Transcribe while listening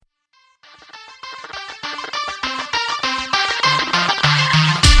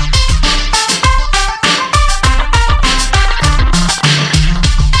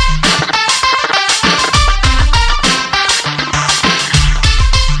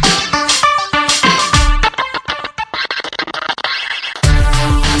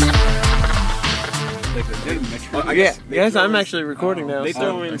Yes, I'm actually recording now. They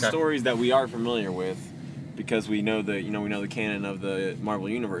throw in Okay. stories that we are familiar with because we know the canon of the Marvel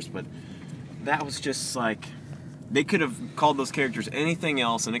universe, but that was just like they could have called those characters anything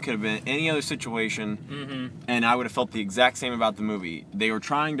else, and it could have been any other situation, and I would have felt the exact same about the movie. They were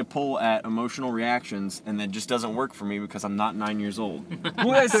trying to pull at emotional reactions, and that just doesn't work for me because I'm not 9 years old.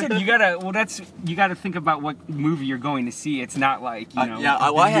 Well, I said you gotta think about what movie you're going to see. It's not like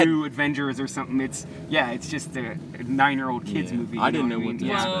new Avengers or something. It's just a 9-year-old kid's movie. I didn't know what to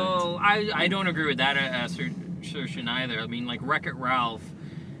expect. Well, I don't agree with that assertion either. I mean, like Wreck-It Ralph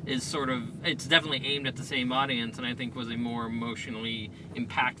is it's definitely aimed at the same audience, and I think was a more emotionally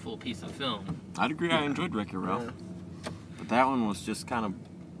impactful piece of film. I'd agree. I enjoyed Wreck-It Ralph, but that one was just kind of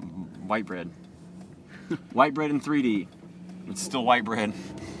white bread. White bread in 3D. It's still white bread.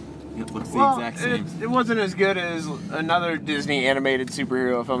 It looks the exact same. It wasn't as good as another Disney animated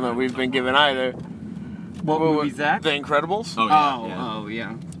superhero film that we've been given either. What movie's that? The Incredibles. Oh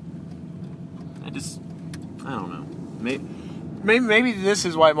yeah. I don't know. Maybe this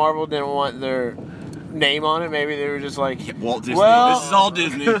is why Marvel didn't want their name on it. Maybe they were just like, Walt Disney. Well, This is all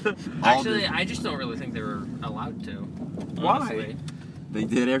Disney. Actually, I just don't really think they were allowed to. Honestly. why? They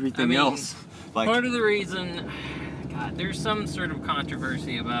did everything else. Like, part of the reason, God, there's some sort of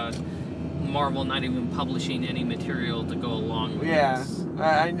controversy about Marvel not even publishing any material to go along with this.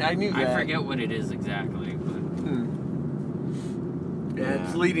 I knew that. I forget what it is exactly, but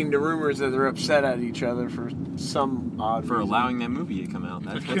It's leading to rumors that they're upset at each other for some odd for reason. allowing that movie to come out.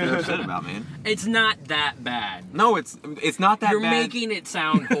 That's what they're upset about, man. it's not that bad. No, it's not that You're bad. making it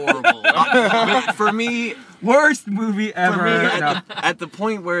sound horrible. But for me, Worst movie ever. at the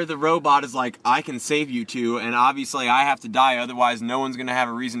point where the robot is like, I can save you two, and obviously I have to die, otherwise no one's gonna have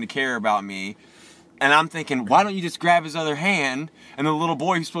a reason to care about me. And I'm thinking, why don't you just grab his other hand? And the little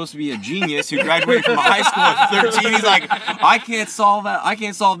boy who's supposed to be a genius who graduated from high school at 13, he's like, I can't solve that. I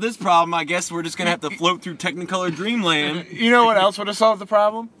can't solve this problem. I guess we're just gonna have to float through Technicolor Dreamland. You know what else would have solved the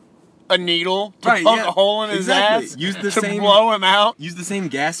problem? A needle to poke a hole in his ass. Use the to same blow him out. Use the same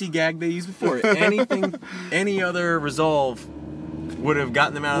gassy gag they used before. Any other resolve would have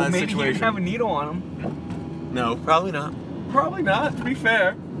gotten them out of that Maybe situation. you can have a needle on him. No, probably not. Probably not, to be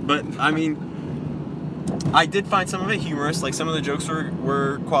fair. But I mean, I did find some of it humorous. Like some of the jokes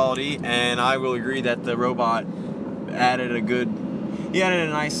were quality, and I will agree that the robot added a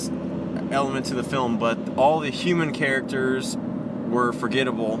nice element to the film. But all the human characters were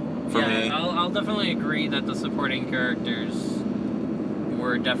forgettable for me. I'll definitely agree that the supporting characters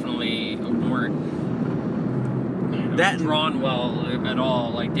weren't drawn well at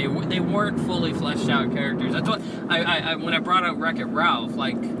all. Like they weren't fully fleshed out characters. That's what I when I brought up Wreck-It Ralph,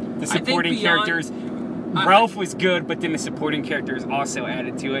 like The supporting characters. Ralph was good, but then the supporting characters also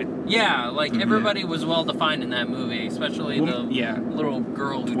added to it. Yeah, like everybody was well defined in that movie, especially the little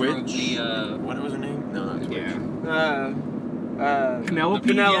girl who drove the. What was her name? No, not Twitch.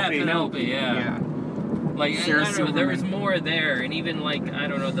 Penelope. Yeah, Penelope. Yeah. Like I Sarah don't know, there was Silverman. more there, and even like I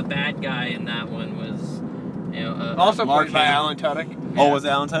don't know, the bad guy in that one was, you know, Also Mark played by Hamill. Alan Tudyk. Oh, was it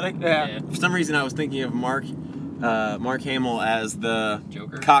Alan Tudyk? Yeah. For some reason, I was thinking of Mark Hamill as the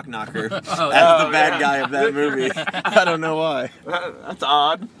Joker? cockknocker, as Oh, the bad guy of that movie. I don't know why. That's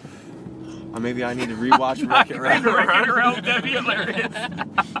odd. Or maybe I need to rewatch Wreck-It Ralph. Wreck-It Ralph, that'd be hilarious.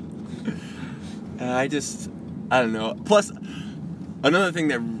 I don't know. Plus, another thing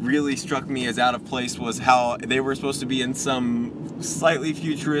that really struck me as out of place was how they were supposed to be in some slightly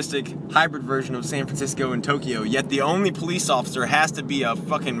futuristic hybrid version of San Francisco and Tokyo, yet the only police officer has to be a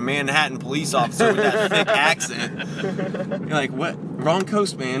fucking Manhattan police officer with that thick accent. You're like, what? Wrong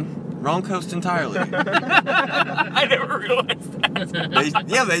coast, man. Wrong coast entirely. I never realized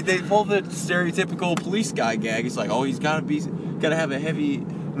that. They pull the stereotypical police guy gag. It's like, oh, he's gotta have a heavy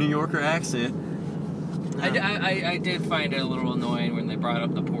New Yorker accent. I did find it a little annoying when they brought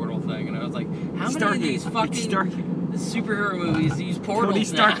up the portal thing, and I was like, how many of these fucking superhero movies use portals Tony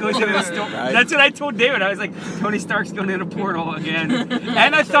Stark now? goes into a store. Right. That's what I told David. I was like, Tony Stark's going in a portal again.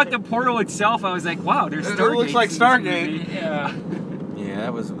 And I thought the portal itself, I was like, wow, there's Stargate. It looks like Stargate. Yeah. Yeah,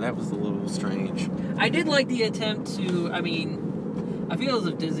 that was a little strange. I did like the attempt to, I mean, I feel as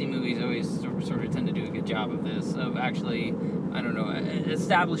if Disney movies always sort of tend to do a good job of this, of actually, I don't know,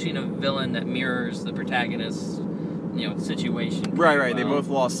 establishing a villain that mirrors the protagonist's, situation. Right. They both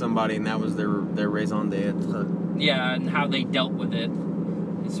lost somebody, and that was their raison d'etre. Yeah, and how they dealt with it,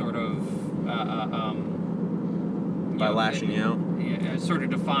 sort of, By lashing out. Yeah, sort of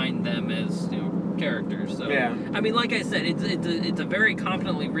defined them as, characters. So Yeah. I mean, like I said, it's a very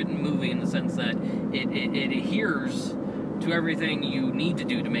competently written movie in the sense that it adheres to everything you need to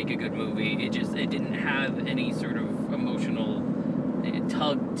do to make a good movie. It didn't have any sort of emotional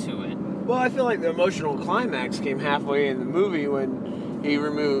tug to it. Well, I feel like the emotional climax came halfway in the movie when he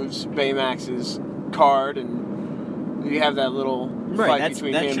removes Baymax's card, and you have that little fight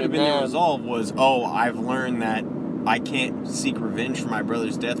between him and them. That should have been the resolve was, I've learned that I can't seek revenge for my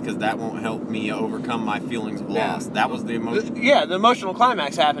brother's death because that won't help me overcome my feelings of loss. That was the emotion. Yeah, the emotional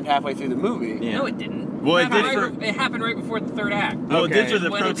climax happened halfway through the movie. Yeah. No, it didn't. Well, it happened right before the third act. Well, it did for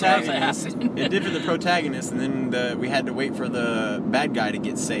the protagonist. It did for the protagonist, and then we had to wait for the bad guy to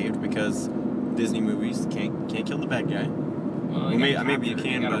get saved because Disney movies can't kill the bad guy. Well, maybe you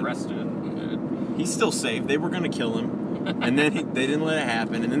can, but arrested. He's still safe. They were going to kill him. And then they didn't let it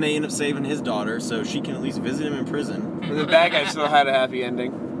happen, and then they end up saving his daughter, so she can at least visit him in prison. And the bad guy still had a happy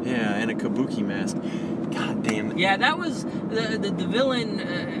ending. Yeah, and a kabuki mask. God damn it. Yeah, that was the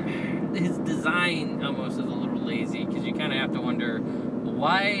villain. His design almost is a little lazy because you kind of have to wonder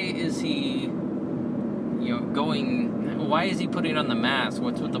why is he, going? Why is he putting on the mask?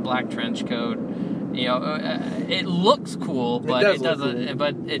 What's with the black trench coat? It looks cool, but it doesn't. Cool.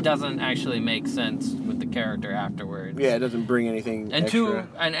 But it doesn't actually make sense with the character afterwards. Yeah, it doesn't bring anything extra.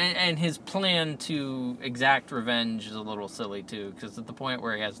 And his plan to exact revenge is a little silly too, because at the point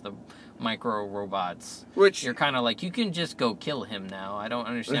where he has the micro robots, which you're kind of like, you can just go kill him now. I don't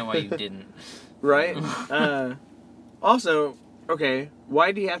understand why you didn't. Right. Also, okay,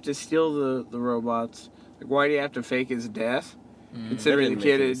 why do you have to steal the robots? Like, why do you have to fake his death? Considering the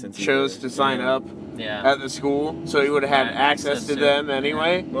kid chose to sign up at the school, so he would have had access to them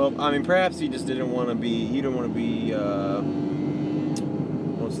anyway. Well, I mean, perhaps he just didn't want to be. He didn't want to be.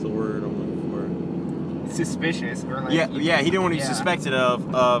 What's the word I'm looking for? Suspicious. Or like, yeah. He didn't want to be suspected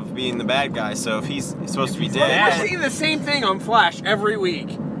of being the bad guy. So if he's supposed to be dead, we're seeing the same thing on Flash every week.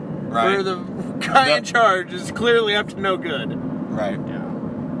 Right. Where the guy in charge is clearly up to no good. Right.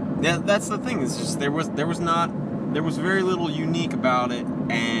 Yeah. That's the thing. It's just there was very little unique about it,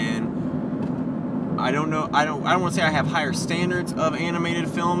 and I don't want to say I have higher standards of animated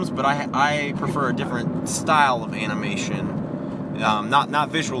films, but I prefer a different style of animation. Not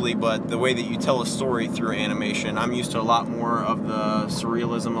visually, but the way that you tell a story through animation. I'm used to a lot more of the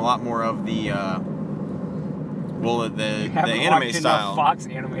surrealism, a lot more of the anime style. Fox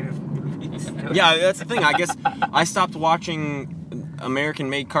animated movies. Yeah, that's the thing. I guess I stopped watching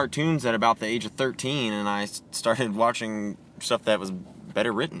American-made cartoons at about the age of 13, and I started watching stuff that was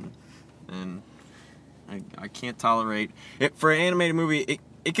better written, and I can't tolerate it. For an animated movie,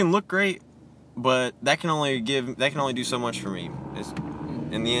 it can look great, but that can only do so much for me.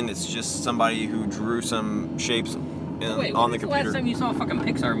 In the end, it's just somebody who drew some shapes on the computer. Last time you saw a fucking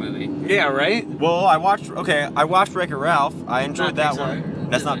Pixar movie? Yeah, right? Well, I watched Wreck-It Ralph. I enjoyed that one.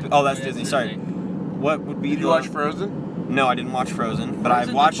 That's Disney. That's Disney. Sorry. What would be Did you watch Frozen? No, I didn't watch Frozen, but Frozen's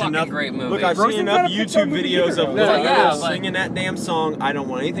I've watched enough. Great movie. Look, I've seen enough YouTube videos of girls singing that damn song. I don't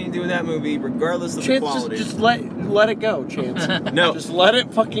want anything to do with that movie, regardless of the quality. Just let it go, Chance. No, just let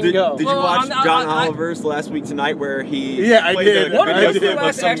it fucking go. Did you watch John Oliver's Last Week Tonight, where he? Yeah, I did. What was the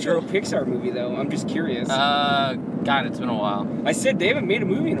last actual Pixar movie, though? I'm just curious. God, it's been a while. I said they haven't made a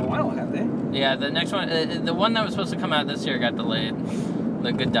movie in a while, have they? Yeah, the next one, the one that was supposed to come out this year, got delayed.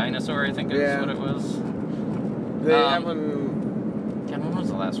 The Good Dinosaur, I think is what it was. They haven't. When was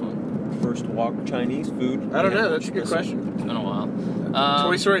the last one? First Walk Chinese food. I don't know. That's a good question. It's been a while.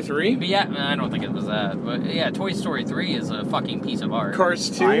 Toy Story 3? But yeah, I don't think it was that. But yeah, Toy Story 3 is a fucking piece of art. Cars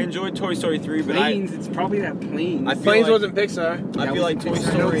 2? I enjoyed Toy Story 3, but it's probably that Planes. Planes wasn't Pixar. I feel like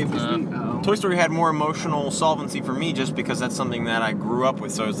Toy Story had more emotional solvency for me just because that's something that I grew up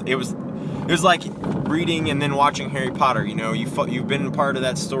with. So it was like reading and then watching Harry Potter. You know, you've been part of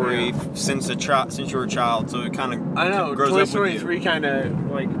that story since you were a child, so it kind of grows Toy up Story with you. 3 kind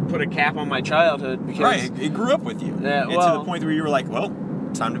of like put a cap on my childhood because it grew up with you. Yeah, to the point where you were like, well,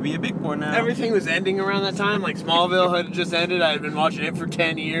 time to be a big boy now. Everything was ending around that time. Like Smallville had just ended. I had been watching it for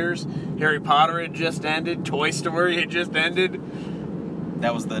 10 years. Harry Potter had just ended. Toy Story had just ended.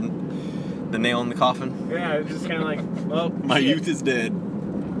 That was the nail in the coffin. Yeah, it was just kind of like, well, my youth is dead.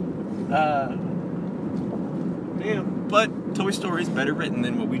 Damn. But Toy Story is better written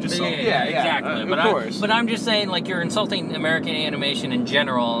than what we just saw. Yeah, exactly. Of course. But I'm just saying, like, you're insulting American animation in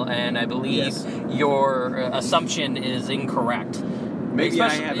general, and I believe your assumption is incorrect. Maybe I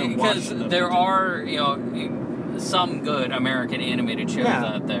haven't watched because there are, some good American animated shows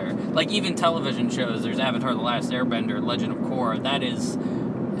out there. Like, even television shows. There's Avatar: The Last Airbender, Legend of Korra. That is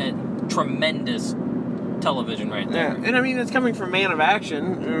a tremendous television right there. Yeah, and I mean, it's coming from Man of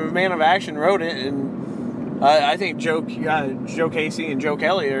Action. Man of Action wrote it, and I think Joe Casey and Joe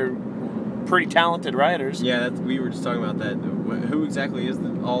Kelly are pretty talented writers. Yeah, we were just talking about that. Who exactly is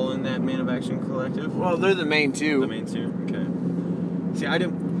all in that Man of Action collective? Well, they're the main two. The main two, okay. See,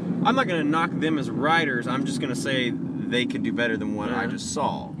 I'm not going to knock them as writers. I'm just going to say they could do better than what I just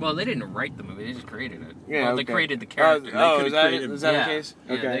saw. Well, they didn't write the movie. They just created it. Yeah, well, they created the characters. Is that the case?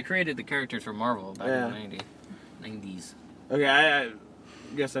 Okay. Yeah, they created the characters for Marvel back in the 90s. Okay, I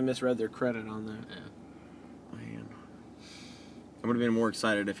guess I misread their credit on that. Yeah. Man. I would have been more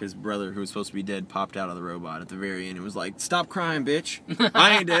excited if his brother, who was supposed to be dead, popped out of the robot at the very end and was like, "Stop crying, bitch.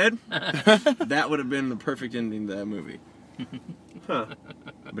 I ain't dead." That would have been the perfect ending to that movie. Huh.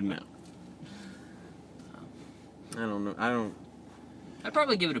 But no. I don't know. I'd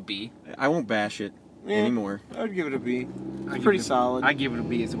probably give it a B. I won't bash it anymore. I would give it a B. It's pretty solid. I give it a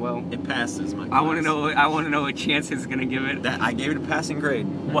B as well. It passes my class. I want to know what Chance is gonna give it. I gave it a passing grade.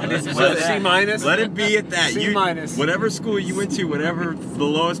 What is it? C minus. Let it be at that. C minus. Whatever school you went to, whatever the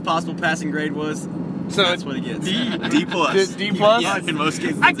lowest possible passing grade was, so that's what it gets. D plus. D plus. Yes, in most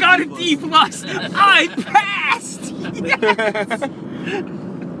cases. I got a D plus. I passed. Yes.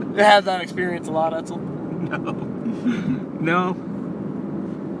 You had that experience a lot, Etzel? No.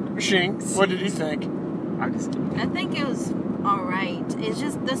 Shing, what did you think? I think it was alright. It's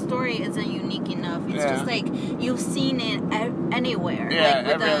just the story isn't unique enough. It's just like you've seen it anywhere. Yeah,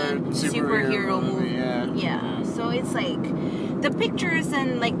 like with every a superhero movie. Yeah. So it's like the pictures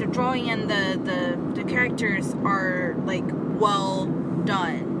and like the drawing and the characters are like well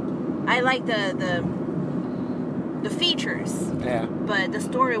done. I like the features. Yeah. But the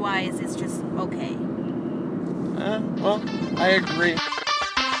story wise it's just okay. Well, I agree.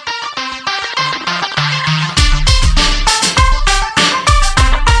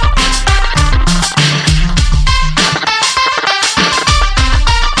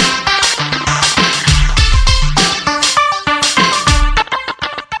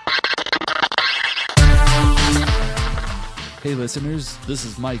 Hey listeners, this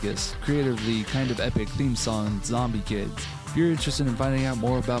is Micus, creator of the kind of epic theme song Zombie Kids. If you're interested in finding out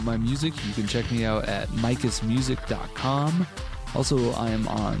more about my music, you can check me out at micusmusic.com. Also, I am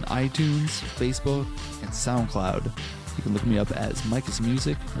on iTunes, Facebook, and SoundCloud. You can look me up as Micus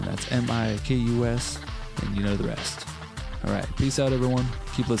Music, and that's MIKUS, and you know the rest. Alright, peace out everyone,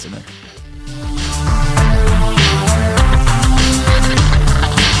 keep listening.